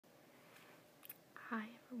Hi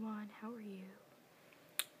everyone, how are you?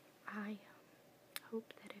 I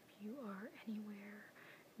hope that if you are anywhere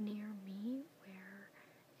near me where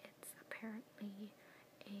it's apparently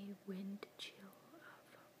a wind chill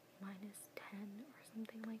of -10 or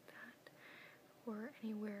something like that, or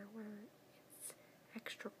anywhere where it's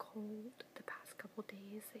extra cold the past couple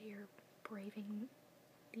days, that you're braving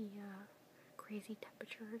the crazy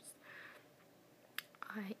temperatures.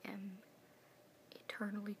 I am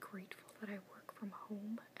eternally grateful that I work from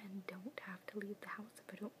home and don't have to leave the house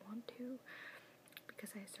if I don't want to,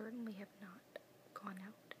 because I certainly have not gone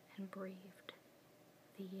out and braved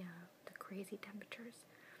the crazy temperatures.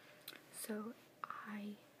 So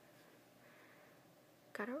I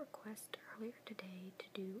got a request earlier today to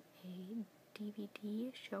do a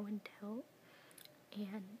DVD show and tell,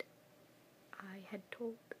 and I had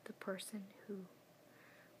told the person who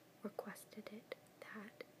requested it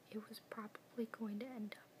that it was probably going to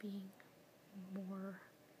end up being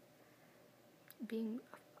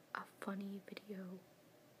a funny video,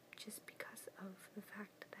 just because of the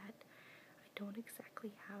fact that I don't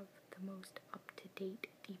exactly have the most up-to-date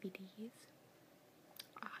DVDs.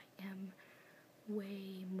 I am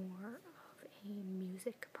way more of a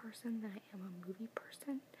music person than I am a movie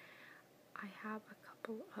person. I have a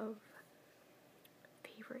couple of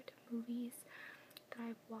favorite movies that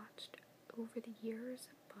I've watched over the years,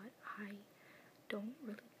 but I don't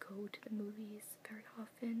really go to the movies very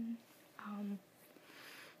often.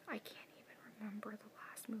 I can't even remember the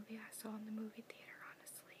last movie I saw in the movie theater,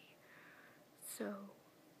 honestly. So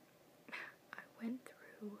I went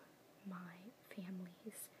through my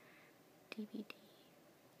family's DVD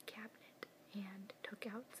cabinet and took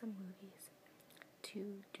out some movies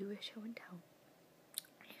to do a show and tell.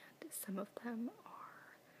 And some of them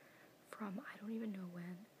are from I don't even know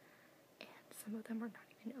when, and some of them are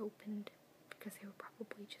not even opened because they were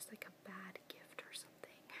probably just like a bad gift or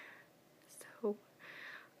something. So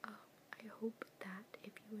I hope that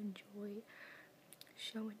if you enjoy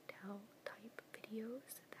show and tell type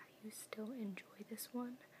videos, that you still enjoy this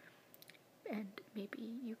one, and maybe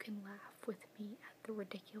you can laugh with me at the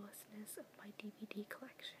ridiculousness of my DVD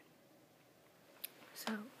collection.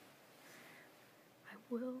 So I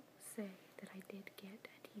will say that I did get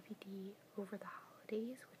a DVD over the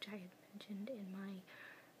holidays, which I had mentioned in my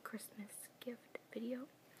Christmas gift video,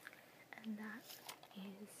 and that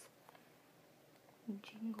is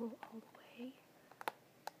Jingle All the Way.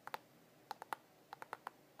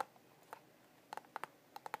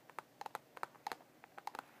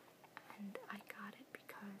 And I got it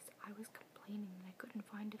because I was complaining that I couldn't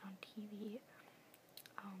find it on TV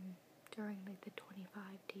during like the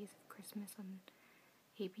 25 days of Christmas on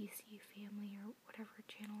ABC Family or whatever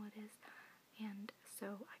channel it is, and so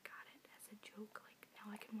I got it as a joke, like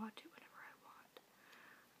now I can watch it whenever I want.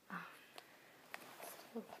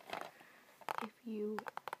 So if you,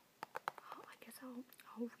 I guess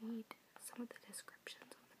I'll read some of the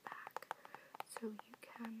descriptions on the back so you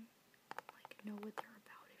can like know what they're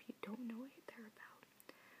about if you don't know what they're about.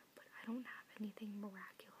 But I don't have anything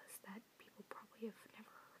miraculous that people probably have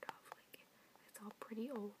never heard of. Like, it's all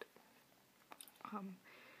pretty old.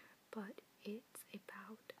 But it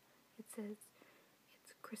says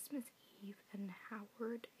it's Christmas Eve and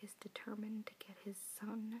Howard is determined to get his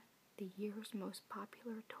son the year's most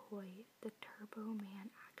popular toy, the Turbo Man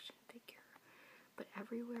action figure. But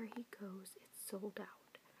everywhere he goes, it's sold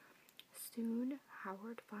out. Soon,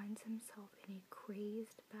 Howard finds himself in a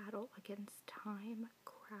crazed battle against time,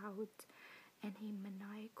 crowds, and a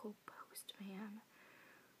maniacal postman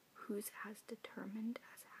who's as determined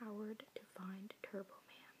as Howard to find Turbo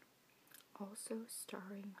Man. Also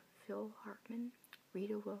starring Phil Hartman,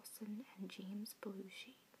 Rita Wilson, and James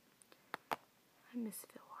Belushi. I miss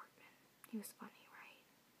Phil Hartman. He was funny, right?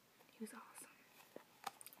 He was awesome.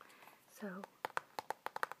 So,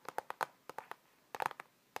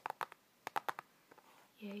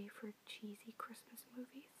 yay for cheesy Christmas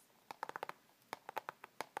movies.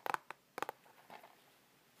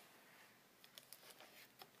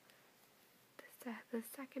 The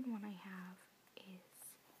second one I have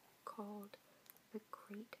is called The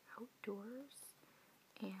Great Outdoors,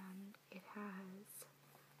 and it has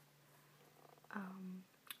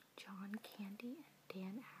John Candy and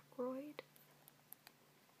Dan Aykroyd.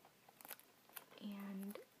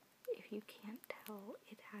 And if you can't tell,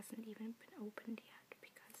 it hasn't even been opened yet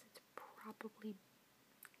because it's probably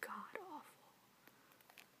god awful.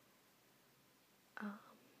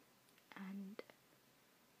 And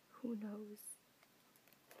who knows?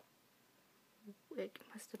 It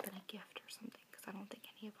must have been a gift or something, because I don't think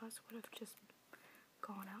any of us would have just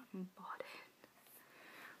gone out and bought it.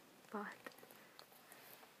 But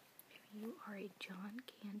if you are a John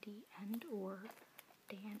Candy and or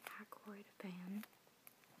Dan Aykroyd fan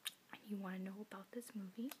and you want to know about this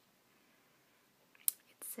movie,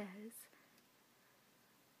 it says,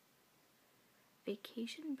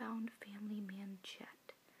 vacation-bound family man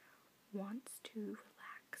Chet wants to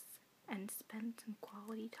relax and spend some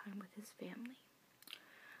quality time with his family.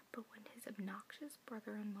 But when his obnoxious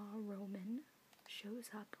brother-in-law Roman shows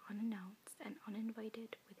up unannounced and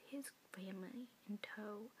uninvited with his family in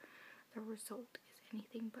tow, the result is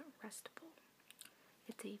anything but restful.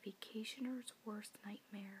 It's a vacationer's worst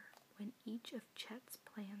nightmare when each of Chet's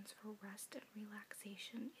plans for rest and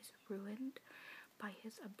relaxation is ruined by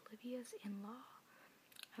his oblivious in-law,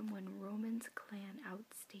 and when Roman's clan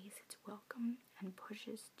outstays its welcome and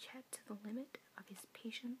pushes Chet to the limit of his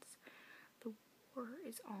patience, the war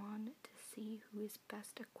is on to see who is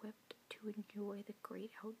best equipped to enjoy the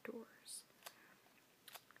great outdoors.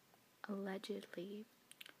 Allegedly,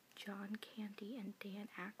 John Candy and Dan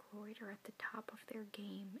Aykroyd are at the top of their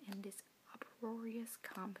game in this uproarious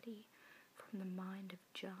comedy from the mind of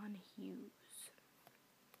John Hughes.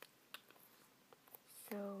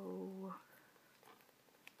 So,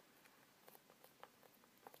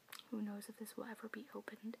 who knows if this will ever be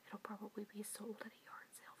opened? It'll probably be sold at a yard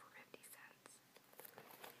sale for 50 cents.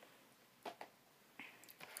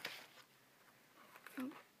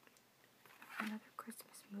 Oh, another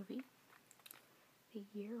Christmas movie. The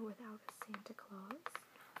Year Without a Santa Claus.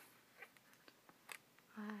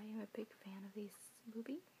 I am a big fan of this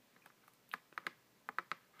movie.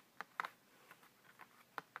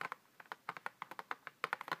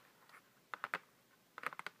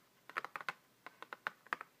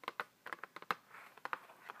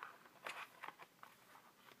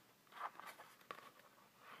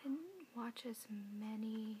 I didn't watch as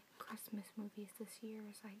many Christmas movies this year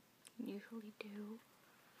as I usually do.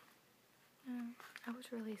 I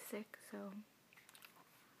was really sick, so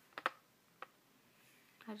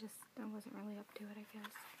I wasn't really up to it, I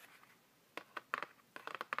guess.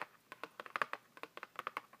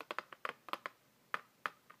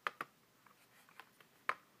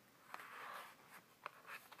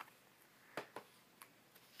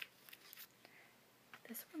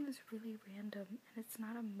 This one is really random, and it's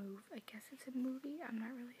not a movie. I guess it's a movie. I'm not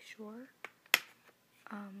really sure.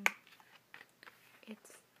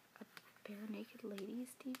 It's a Bare Naked Ladies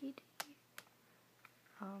DVD.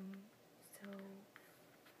 So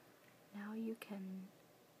now you can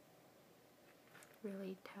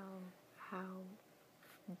really tell how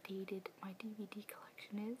dated my DVD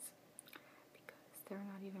collection is, because they're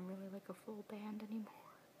not even really like a full band anymore.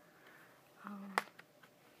 I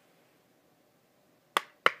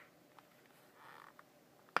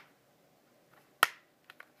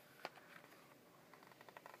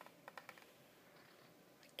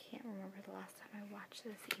can't remember the last time I watched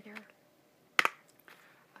this either.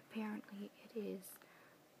 Apparently it is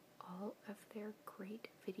all of their great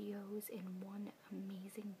videos in one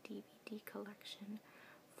amazing DVD collection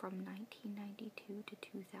from 1992 to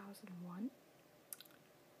 2001.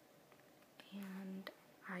 And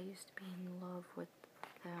I used to be in love with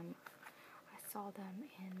them. I saw them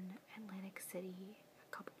in Atlantic City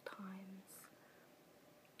a couple times.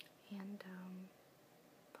 And,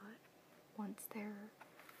 but once their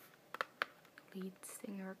lead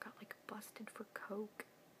singer got like busted for coke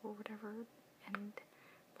or whatever and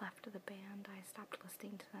left the band, I stopped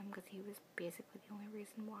listening to them because he was basically the only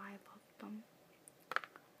reason why I loved them.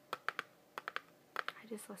 I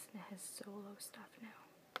just listen to his solo stuff now.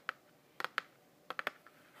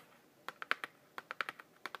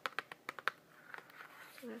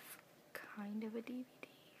 So that's kind of a DVD.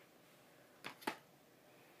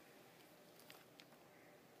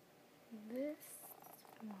 This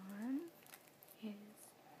one is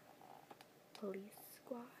Police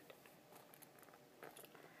Squad,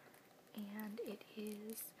 and it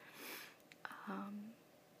is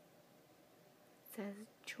says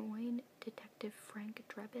join Detective Frank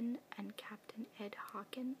Drebin and Captain Ed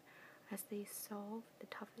Hawken as they solve the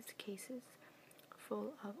toughest cases,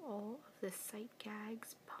 full of all of the sight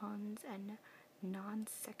gags, puns, and non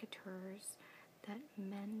sequiturs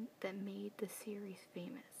that made the series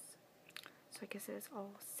famous. So I guess it is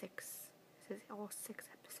all six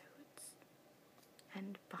episodes,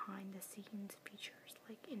 and behind the scenes features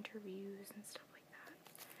like interviews and stuff like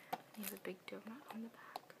that. And he has a big donut on the back.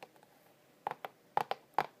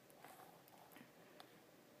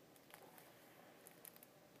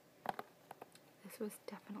 This was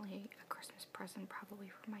definitely a Christmas present, probably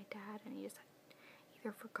for my dad, and he just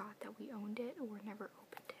either forgot that we owned it or never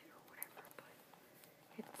opened it or whatever, but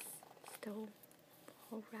it's still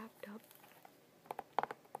all wrapped up.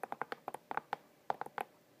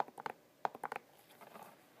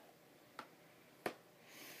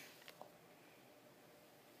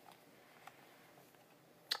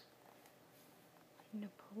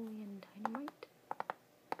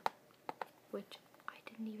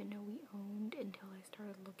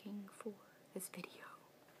 looking for this video.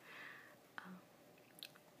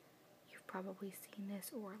 You've probably seen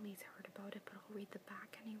this or at least heard about it, but I'll read the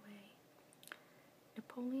back anyway.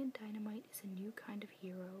 Napoleon Dynamite is a new kind of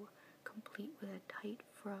hero, complete with a tight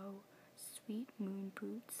fro, sweet moon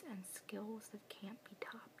boots, and skills that can't be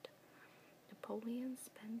topped. Napoleon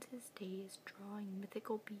spends his days drawing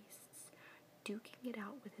mythical beasts, duking it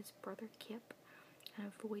out with his brother Kip, and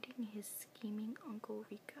avoiding his scheming Uncle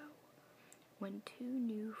Rico. When two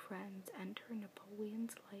new friends enter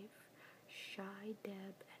Napoleon's life, Shy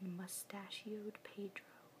Deb and mustachioed Pedro,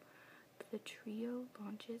 the trio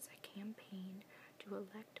launches a campaign to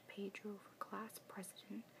elect Pedro for class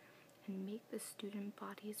president and make the student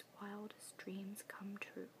body's wildest dreams come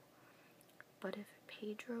true. But if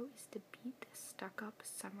Pedro is to beat this stuck-up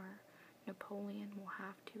summer, Napoleon will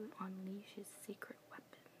have to unleash his secret weapon.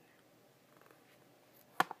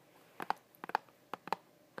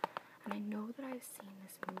 And I know that I've seen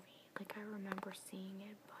this movie, like I remember seeing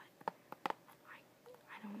it, but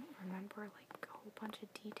I don't remember like a whole bunch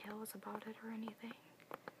of details about it or anything.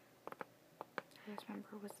 I just remember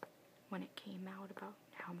it was when it came out about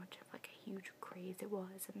how much of like a huge craze it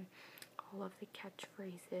was, and all of the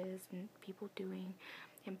catchphrases and people doing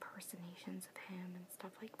impersonations of him and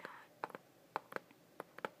stuff like that.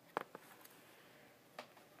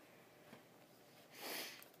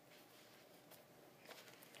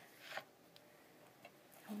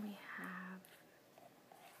 And we have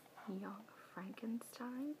Young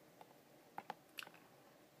Frankenstein,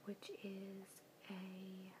 which is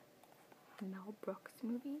a Mel Brooks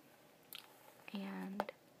movie, and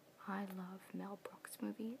I love Mel Brooks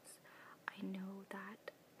movies. I know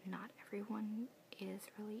that not everyone is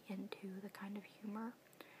really into the kind of humor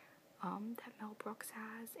that Mel Brooks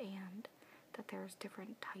has, and that there's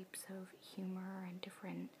different types of humor and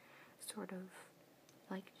different sort of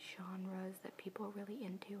like genres that people are really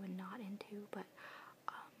into and not into, but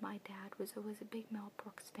my dad was always a big Mel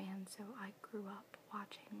Brooks fan, so I grew up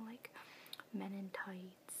watching like Men in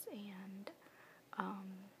Tights and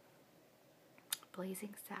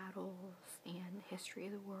Blazing Saddles and History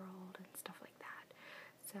of the World and stuff like that.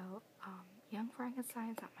 So Young Frankenstein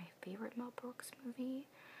is not my favorite Mel Brooks movie.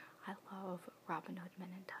 I love Robin Hood Men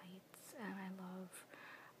in Tights, and I love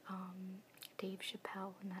Dave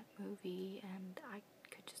Chappelle in that movie, and I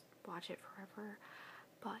could just watch it forever,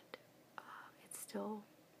 but it's still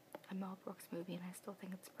a Mel Brooks movie, and I still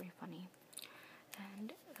think it's pretty funny.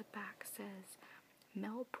 And the back says,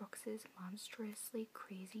 Mel Brooks's monstrously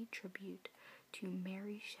crazy tribute to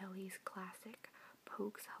Mary Shelley's classic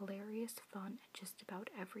pokes hilarious fun at just about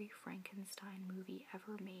every Frankenstein movie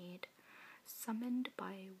ever made. Summoned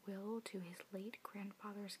by a will to his late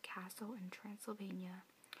grandfather's castle in Transylvania,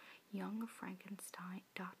 young Frankenstein,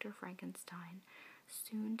 Dr. Frankenstein,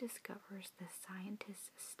 soon discovers the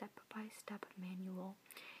scientist's step-by-step manual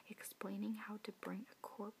explaining how to bring a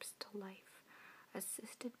corpse to life.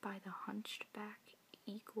 Assisted by the hunchback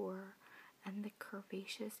Igor and the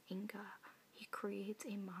curvaceous Inga, he creates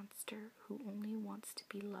a monster who only wants to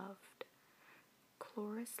be loved.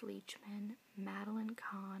 Cloris Leachman, Madeline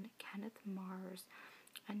Kahn, Kenneth Mars,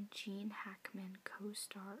 and Gene Hackman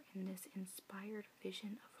co-star in this inspired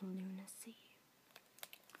vision of lunacy.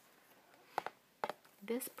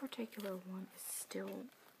 This particular one is still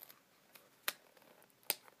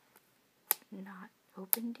not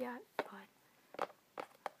opened yet, but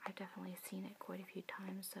I've definitely seen it quite a few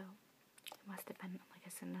times, so it must have been, like I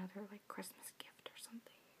said, another like Christmas gift or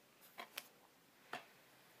something.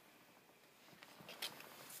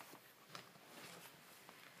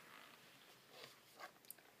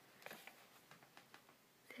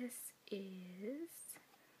 This is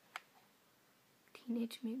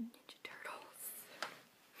Teenage Mutant Ninja Turtles.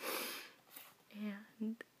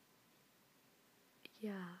 And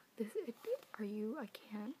yeah, I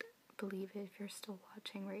can't believe it if you're still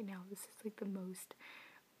watching right now. This is like the most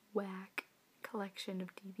whack collection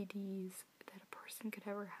of DVDs that a person could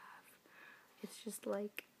ever have. It's just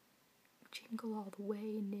like Jingle All the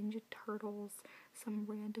Way, Ninja Turtles, some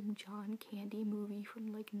random John Candy movie from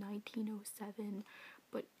like 1907,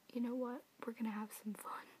 but you know what? We're gonna have some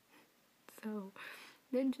fun. So,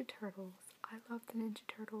 Ninja Turtles. I love the Ninja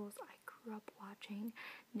Turtles. I grew up watching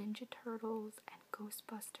Ninja Turtles and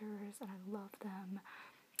Ghostbusters, and I love them.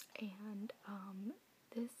 And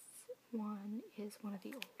this one is one of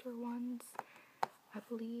the older ones, I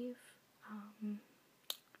believe.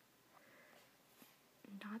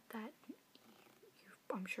 Not that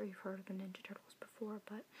I'm sure you've heard of the Ninja Turtles before,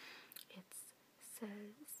 but it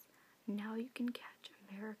says, now you can catch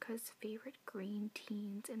America's favorite green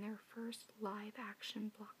teens in their first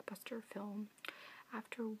live-action blockbuster film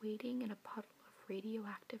after waiting in a puddle of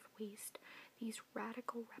radioactive waste, these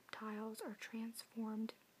radical reptiles are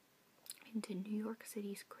transformed into New York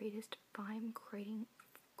City's greatest crime-fighting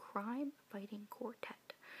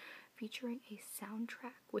quartet, featuring a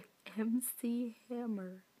soundtrack with MC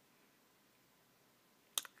Hammer.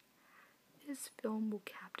 This film will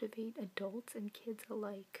captivate adults and kids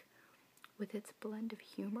alike with its blend of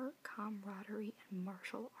humor, camaraderie, and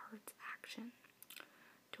martial arts action.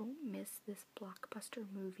 Don't miss this blockbuster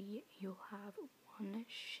movie. You'll have one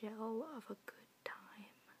shell of a good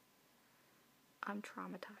time. I'm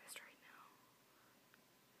traumatized right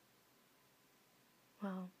now.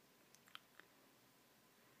 Well,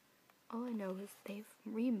 all I know is they've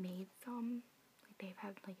remade some. Like, they've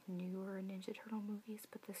had like newer Ninja Turtle movies,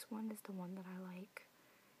 but this one is the one that I like.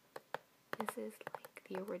 This is like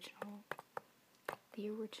the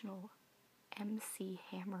original MC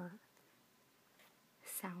Hammer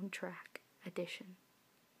soundtrack edition.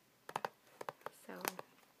 So,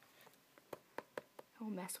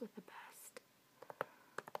 don't mess with the best.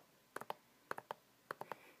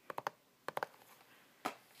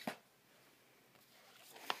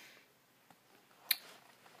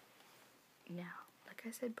 Now, like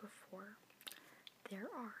I said before, there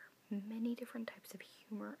are many different types of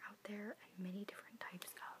humor out there and many different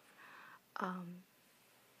types of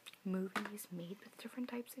movies made with different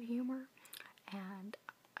types of humor, and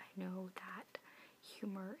I know that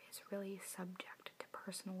humor is really subject to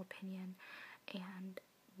personal opinion, and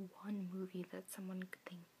one movie that someone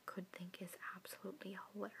could think is absolutely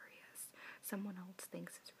hilarious, someone else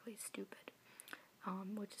thinks is really stupid,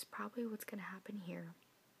 which is probably what's going to happen here.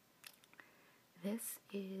 This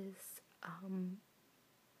is,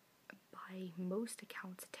 by most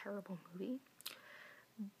accounts, a terrible movie,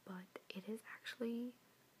 but it is actually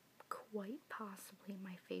quite possibly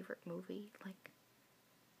my favorite movie, like,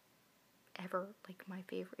 ever. Like, my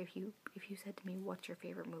favorite. If you said to me, what's your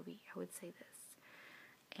favorite movie, I would say this.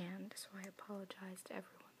 And so I apologize to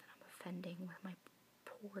everyone that I'm offending with my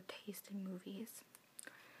poor taste in movies.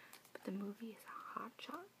 But the movie is Hot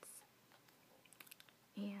Shots,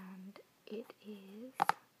 and it is,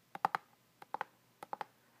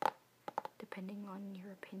 depending on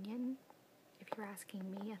your opinion, if you're asking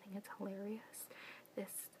me, I think it's hilarious.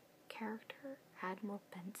 This character, Admiral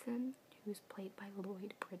Benson, who's played by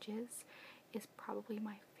Lloyd Bridges, is probably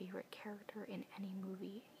my favorite character in any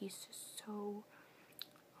movie. He's just so,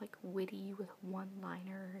 like, witty with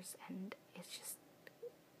one-liners, and it's just,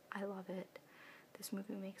 I love it. This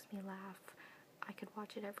movie makes me laugh. I could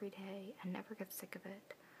watch it every day and never get sick of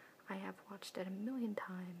it. I have watched it 1,000,000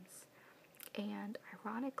 times, and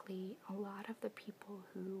ironically, a lot of the people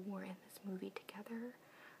who were in this movie together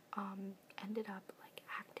ended up like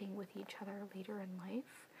acting with each other later in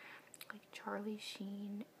life. Like Charlie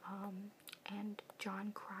Sheen and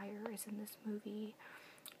John Cryer is in this movie,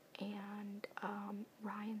 and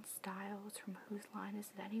Ryan Stiles from Whose Line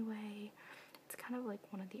Is It Anyway? It's kind of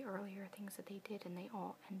like one of the earlier things that they did, and they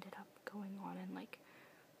all ended up going on and like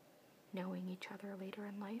knowing each other later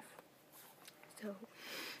in life. So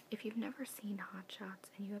if you've never seen Hot Shots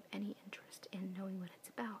and you have any interest in knowing what it's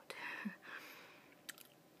about,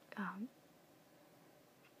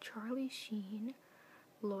 Charlie Sheen,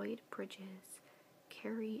 Lloyd Bridges,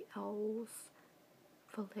 Carrie Elves,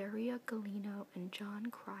 Valeria Golino, and John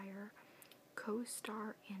Cryer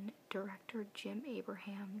co-star in director Jim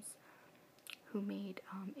Abrahams, who made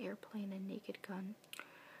Airplane and Naked Gun.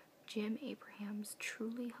 Jim Abrahams'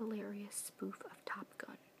 truly hilarious spoof of Top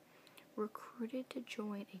Gun. Recruited to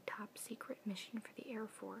join a top-secret mission for the Air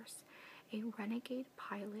Force, a renegade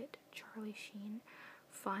pilot, Charlie Sheen,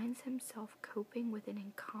 finds himself coping with an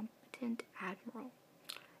incompetent admiral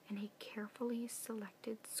and a carefully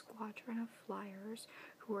selected squadron of flyers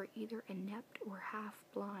who are either inept or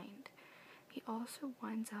half-blind. He also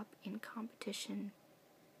winds up in competition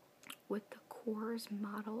with the Corps'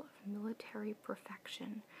 model of military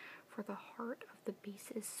perfection for the heart of the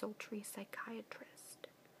base's sultry psychiatrist.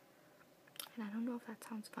 And I don't know if that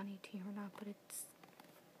sounds funny to you or not, but it's,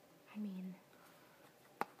 I mean,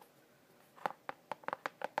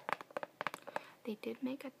 they did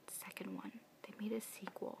make a second one. They made a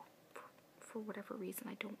sequel for whatever reason,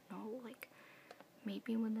 I don't know. Like,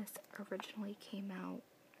 maybe when this originally came out,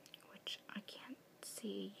 which I can't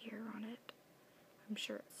see a year on it. I'm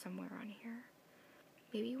sure it's somewhere on here.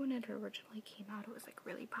 Maybe when it originally came out, it was like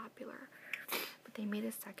really popular. But they made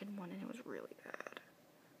a second one and it was really bad.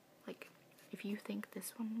 Like, if you think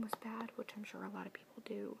this one was bad, which I'm sure a lot of people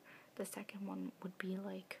do, the second one would be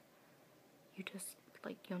like, you just,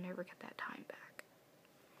 like, you'll never get that time back.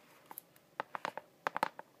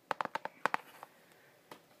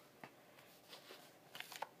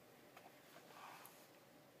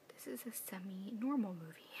 this is a semi-normal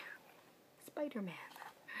movie. Spider-Man.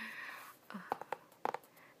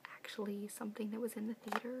 Actually, something that was in the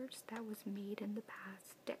theaters that was made in the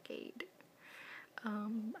past decade. I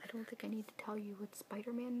don't think I need to tell you what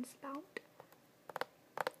Spider-Man is about.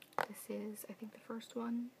 This is, I think, the first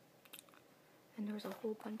one. And there's a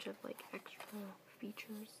whole bunch of, like, extra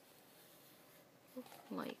features.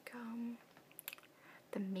 Like,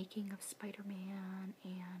 the making of Spider-Man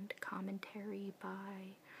and commentary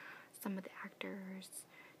by some of the actors,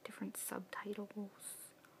 different subtitles,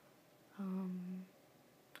 an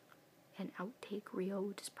outtake reel,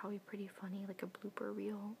 which is probably pretty funny, like a blooper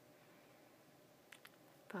reel.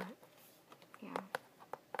 But, yeah.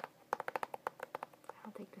 I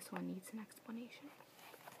don't think this one needs an explanation.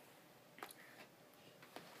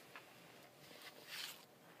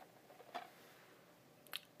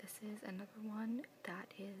 This is another one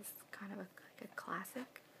that is kind of like a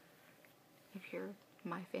classic. If you're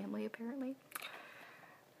my family, apparently.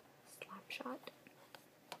 Slapshot.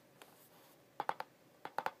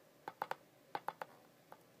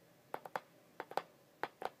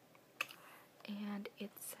 And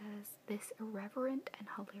it says, this irreverent and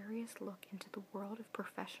hilarious look into the world of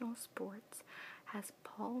professional sports has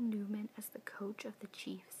Paul Newman as the coach of the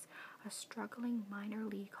Chiefs, a struggling minor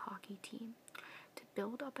league hockey team. To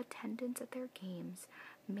build up attendance at their games,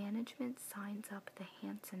 management signs up the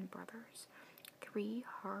Hanson brothers, 3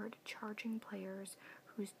 hard-charging players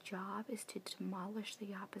whose job is to demolish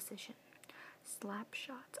the opposition.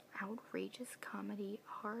 Slapshots, outrageous comedy,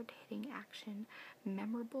 hard-hitting action,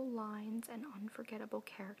 memorable lines, and unforgettable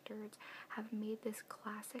characters have made this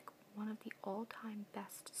classic one of the all-time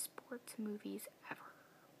best sports movies ever.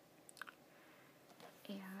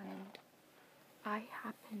 And I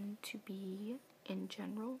happen to be, in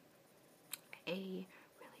general, a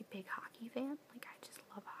really big hockey fan. Like, I just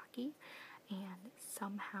love hockey. And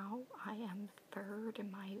somehow I am 3rd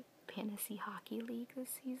in my fantasy hockey league this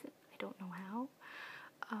season. I don't know how,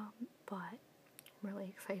 but I'm really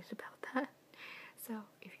excited about that. So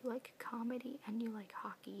if you like comedy and you like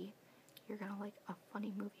hockey, you're gonna like a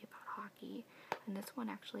funny movie about hockey. And this one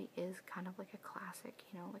actually is kind of like a classic,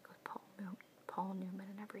 you know, like with Paul Newman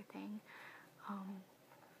and everything.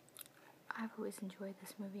 I've always enjoyed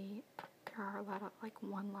this movie. There are a lot of like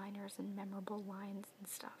one-liners and memorable lines and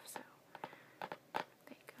stuff, so there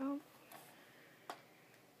you go.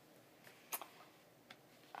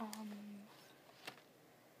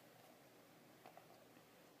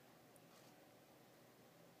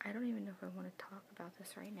 I don't even know if I want to talk about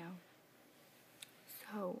this right now.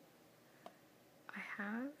 So, I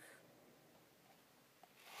have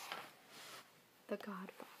The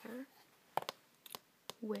Godfather,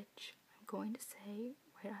 which I'm going to say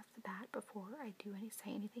right off the bat before I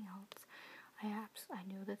say anything else. I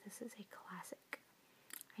know that this is a classic.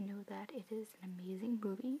 I know that it is an amazing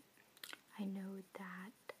movie. I know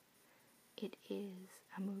that it is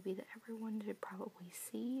a movie that everyone should probably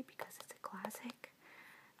see because it's a classic.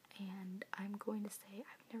 And I'm going to say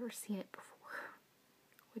I've never seen it before,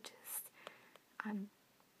 which is, I'm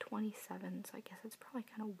 27, so I guess it's probably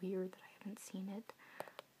kind of weird that I haven't seen it.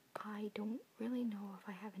 I don't really know if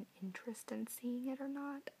I have an interest in seeing it or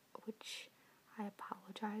not, which I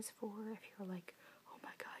apologize for if you're like, oh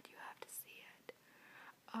my god, you have to see it.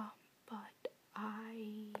 But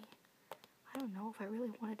I don't know, if I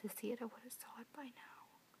really wanted to see it, I would have saw it by now.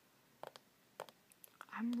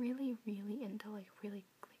 I'm really, really into like really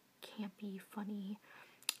campy, funny,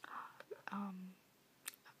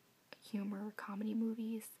 humor, comedy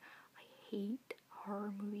movies. I hate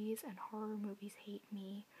horror movies, and horror movies hate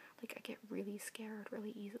me. Like, I get really scared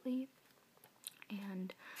really easily,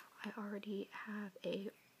 and I already have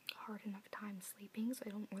a hard enough time sleeping, so I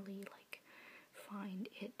don't really, like, find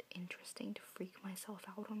it interesting to freak myself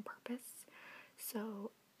out on purpose.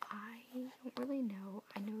 So, I don't really know.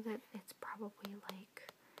 I know that it's probably,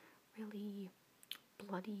 like, really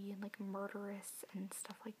bloody and, like, murderous and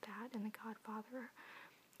stuff like that in The Godfather.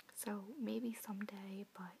 So, maybe someday,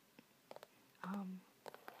 but,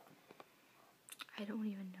 I don't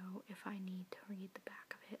even know if I need to read the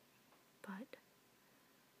back of it, but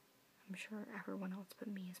I'm sure everyone else but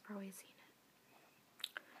me has probably seen it.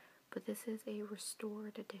 But this is a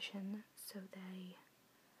restored edition, so they,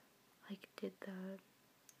 like, did the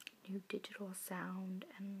new digital sound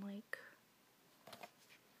and, like,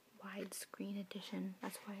 widescreen edition.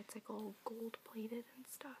 That's why it's, like, all gold-plated and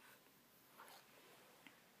stuff.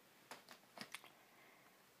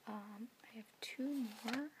 I have 2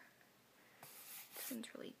 more. This one's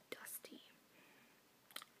really dusty.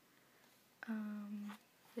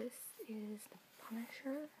 This is The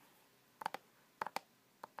Punisher.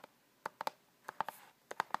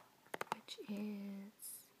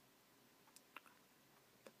 is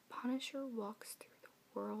The Punisher walks through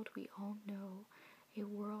the world we all know, a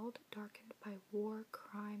world darkened by war,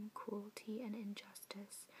 crime, cruelty, and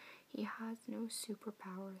injustice. He has no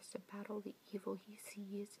superpowers to battle the evil he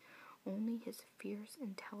sees, only his fierce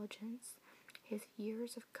intelligence, his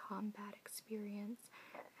years of combat experience,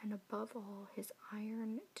 and above all, his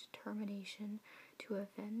iron determination to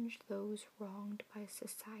avenge those wronged by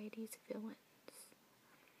society's villains.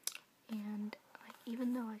 And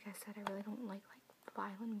even though, like I said, I really don't like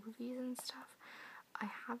violent movies and stuff, I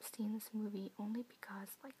have seen this movie only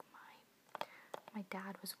because my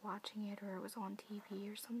dad was watching it, or it was on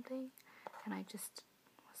TV or something, and I just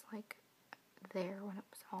was there when it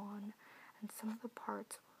was on, and some of the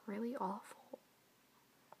parts were really awful.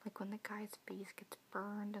 Like when the guy's face gets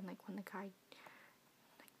burned, and when the guy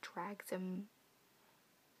drags him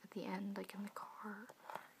at the end in the car.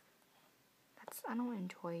 I don't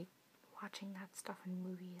enjoy watching that stuff in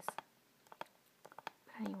movies.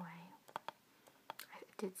 But anyway, I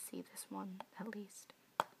did see this one at least.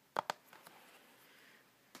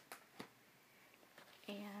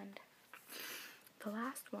 And the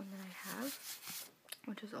last one that I have,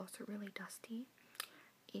 which is also really dusty,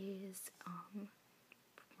 is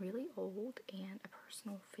really old and a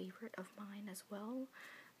personal favorite of mine as well.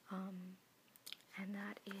 And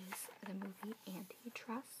that is the movie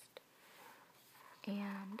Antitrust.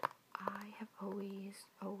 And I have always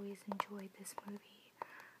enjoyed this movie.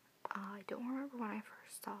 I don't remember when I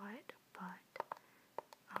first saw it, but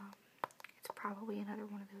it's probably another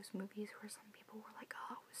one of those movies where some people were like,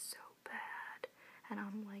 oh, it was so bad. And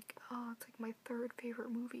I'm like, oh, it's my third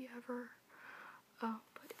favorite movie ever.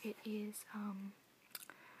 But it is,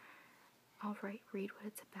 I'll read what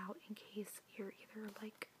it's about in case you're either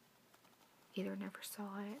never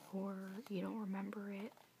saw it or you don't remember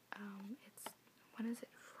it. When is it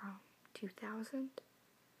from? 2000?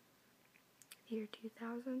 The year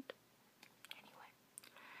 2000? Anyway,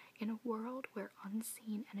 in a world where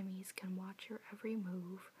unseen enemies can watch your every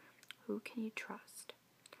move, who can you trust?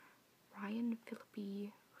 Ryan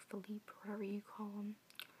Phillippe, whatever you call him,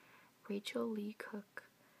 Rachel Lee Cook,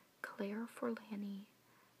 Claire Forlani,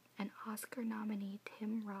 and Oscar nominee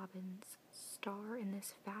Tim Robbins star in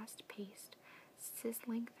this fast-paced,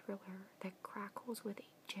 sizzling thriller that crackles with a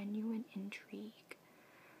genuine intrigue,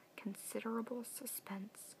 considerable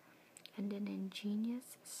suspense, and an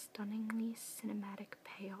ingenious, stunningly cinematic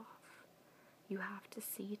payoff you have to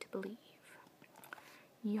see to believe.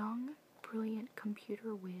 Young, brilliant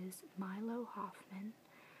computer whiz Milo Hoffman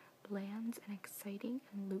lands an exciting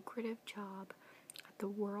and lucrative job at the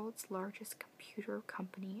world's largest computer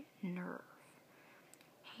company, Nerve.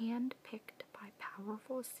 Hand-picked by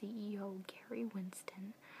powerful CEO Gary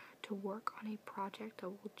Winston to work on a project that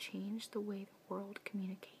will change the way the world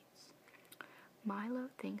communicates. Milo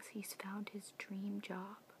thinks he's found his dream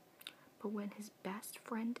job, but when his best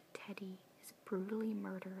friend Teddy is brutally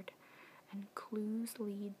murdered and clues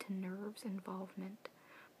lead to Nerve's involvement,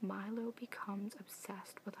 Milo becomes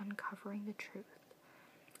obsessed with uncovering the truth.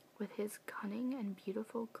 With his cunning and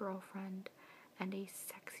beautiful girlfriend and a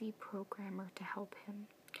sexy programmer to help him,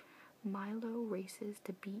 Milo races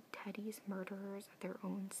to beat Teddy's murderers at their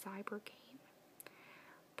own cyber game.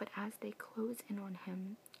 But as they close in on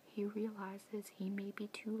him, he realizes he may be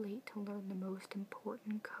too late to learn the most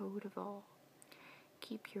important code of all.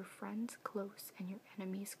 Keep your friends close and your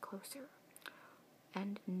enemies closer,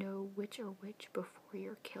 and know which are which before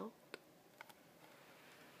you're killed.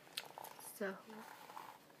 So,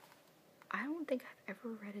 I don't think I've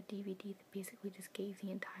ever read a DVD that basically just gave the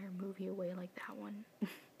entire movie away like that one.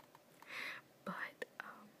 But,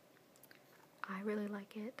 I really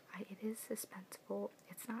like it. It is suspenseful.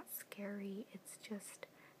 It's not scary. It's just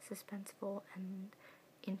suspenseful and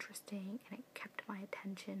interesting, and it kept my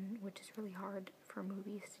attention, which is really hard for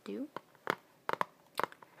movies to do.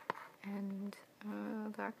 And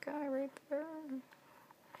that guy right there,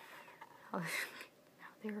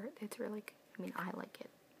 it's really, I like it.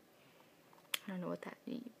 I don't know what that,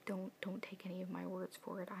 don't take any of my words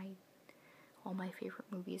for it. All my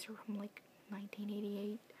favorite movies are from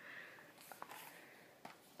 1988.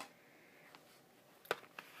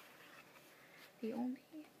 The only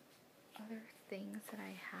other things that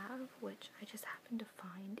I have, which I just happened to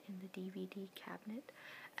find in the DVD cabinet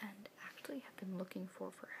and actually have been looking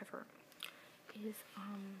for forever, is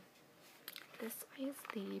this is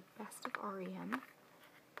the Best of R.E.M.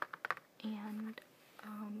 and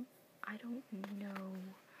I don't know,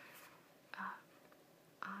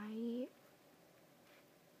 I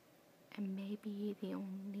am maybe the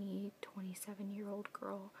only 27-year-old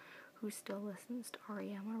girl who still listens to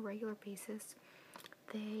R.E.M. on a regular basis.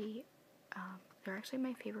 They They're actually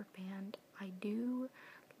my favorite band. I do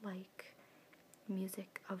like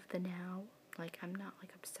music of the now. Like, I'm not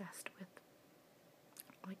like obsessed with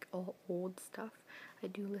like all old stuff. I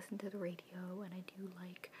do listen to the radio, and I do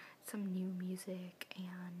like some new music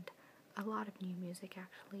and a lot of new music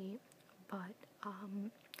actually. But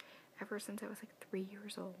ever since I was like 3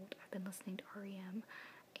 years old, I've been listening to REM,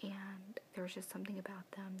 and there's just something about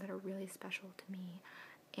them that are really special to me.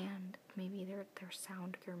 And maybe their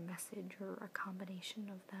sound, their message, or a combination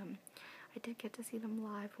of them. I did get to see them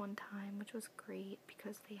live one time, which was great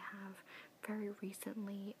because they have very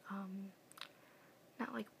recently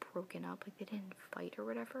not like broken up, like they didn't fight or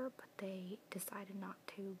whatever, but they decided not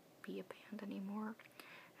to be a band anymore,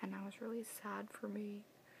 and that was really sad for me.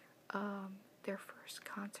 Their first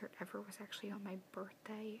concert ever was actually on my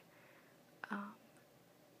birthday,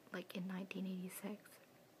 like in 1986.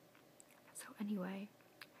 So anyway,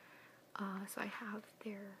 so I have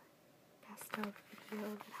their best of video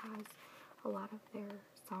that has a lot of their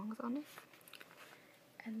songs on it,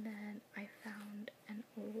 and then I found an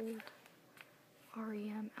old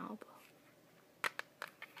REM album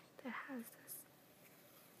that has this.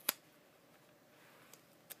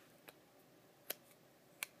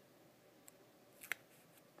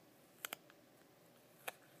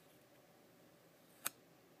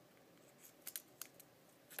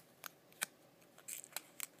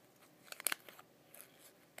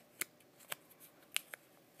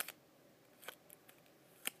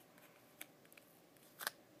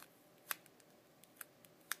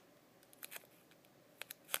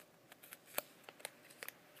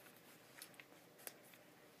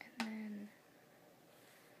 And then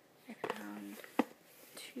I found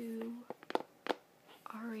 2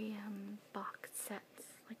 REM box sets,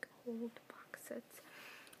 like old box sets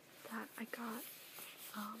that I got.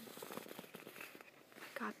 I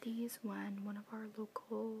got these when one of our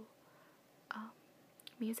local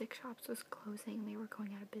music shops was closing. They were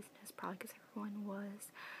going out of business, probably because everyone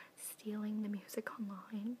was stealing the music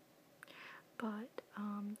online. But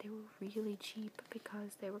they were really cheap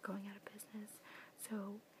because they were going out of business.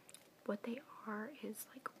 So what they are is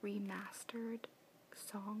like remastered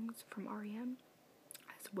songs from REM,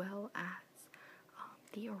 as well as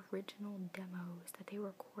the original demos that they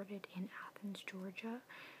recorded in Athens, Georgia,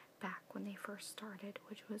 back when they first started,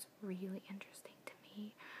 which was really interesting to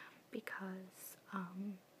me because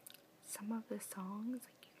some of the songs,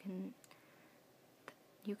 like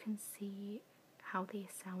you can see how they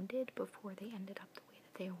sounded before they ended up the way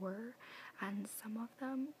that they were, and some of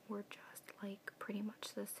them were just like pretty much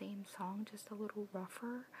the same song, just a little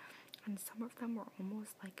rougher, and some of them were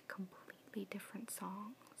almost like completely different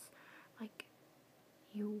songs. Like,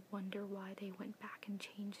 you wonder why they went back and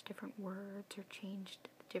changed different words or changed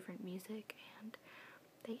different music, and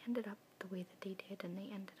they ended up the way that they did, and they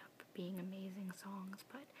ended up being amazing songs.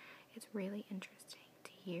 But it's really interesting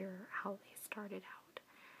to hear how they started out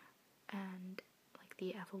and like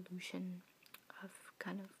the evolution of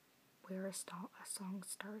kind of where a song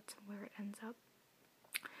starts and where it ends up.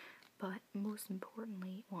 But most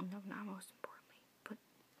importantly, well, no, not most importantly, but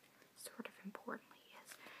sort of importantly,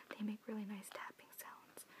 is they make really nice tapping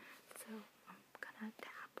sounds. So I'm gonna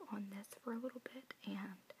tap on this for a little bit,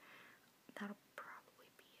 and that'll probably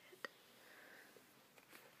be it.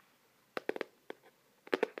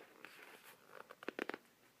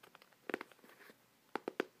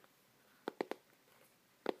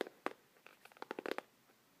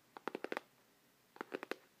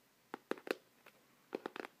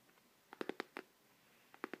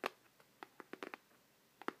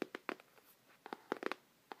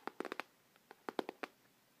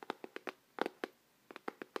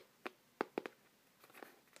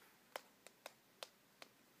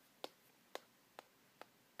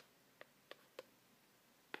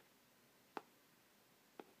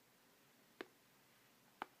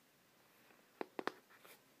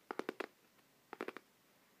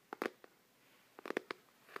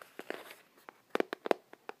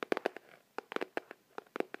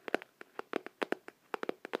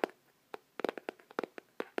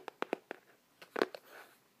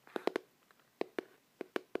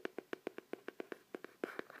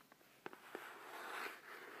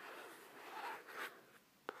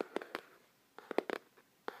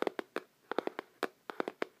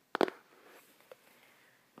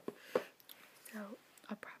 So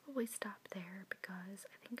I'll probably stop there because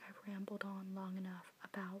I think I've rambled on long enough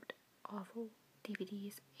about awful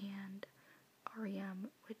DVDs and REM,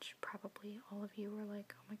 which probably all of you were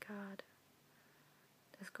like, oh my god,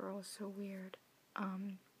 this girl is so weird.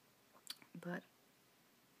 But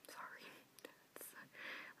sorry. It's,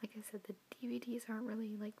 like I said, the DVDs aren't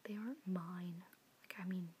really, like, they aren't mine. Like, I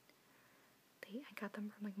mean, got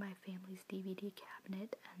them from like my family's DVD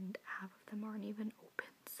cabinet, and half of them aren't even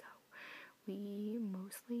open. So we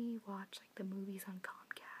mostly watch like the movies on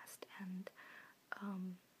Comcast, and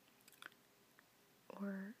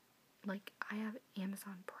or like I have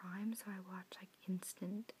Amazon Prime, so I watch like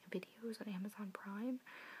instant videos on Amazon Prime,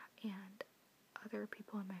 and other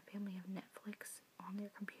people in my family have Netflix on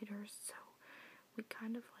their computers, so we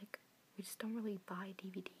kind of like, we just don't really buy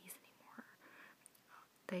DVDs anymore.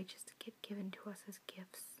 They just get given to us as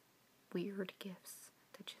gifts, weird gifts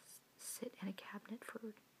that just sit in a cabinet for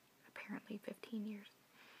apparently 15 years.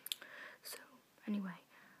 So anyway,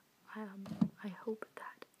 I hope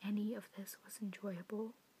that any of this was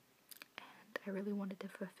enjoyable, and I really wanted to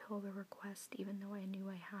fulfill the request even though I knew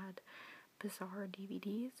I had bizarre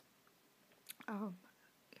DVDs.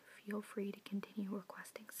 Feel free to continue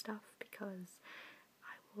requesting stuff, because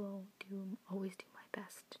I will always do my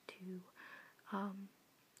best to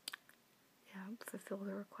fulfill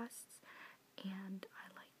the requests, and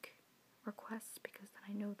I like requests because then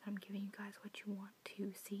I know that I'm giving you guys what you want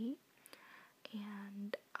to see.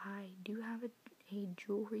 And I do have a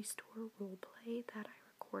jewelry store roleplay that I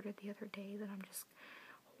recorded the other day that I'm just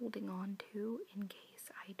holding on to in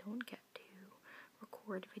case I don't get to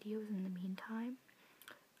record videos in the meantime.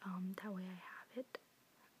 That way I have it.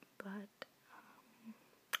 But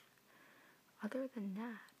other than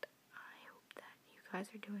that, I hope that you guys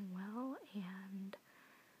are doing well, and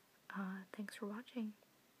thanks for watching.